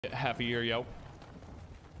half a year, yo.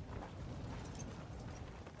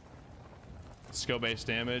 Skill based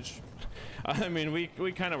damage. I mean,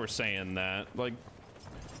 we kind of were saying that, like,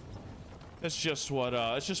 it's just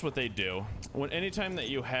what they do. Anytime that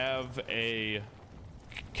you have a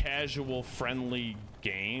casual friendly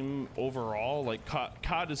game overall, like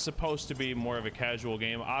COD is supposed to be more of a casual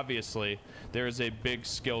game. Obviously there is a big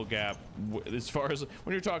skill gap as far as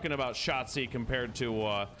when you're talking about Shotzzy compared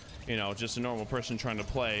to you know, just a normal person trying to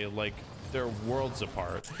play. Like, they're worlds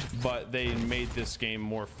apart, but they made this game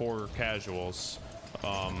more for casuals,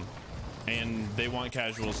 and they want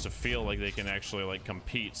casuals to feel like they can actually like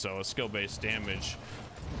compete. So a skill-based damage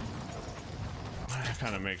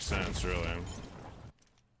kind of makes sense, really.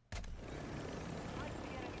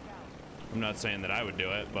 I'm not saying that I would do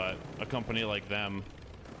it, but a company like them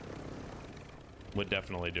would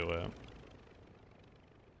definitely do it.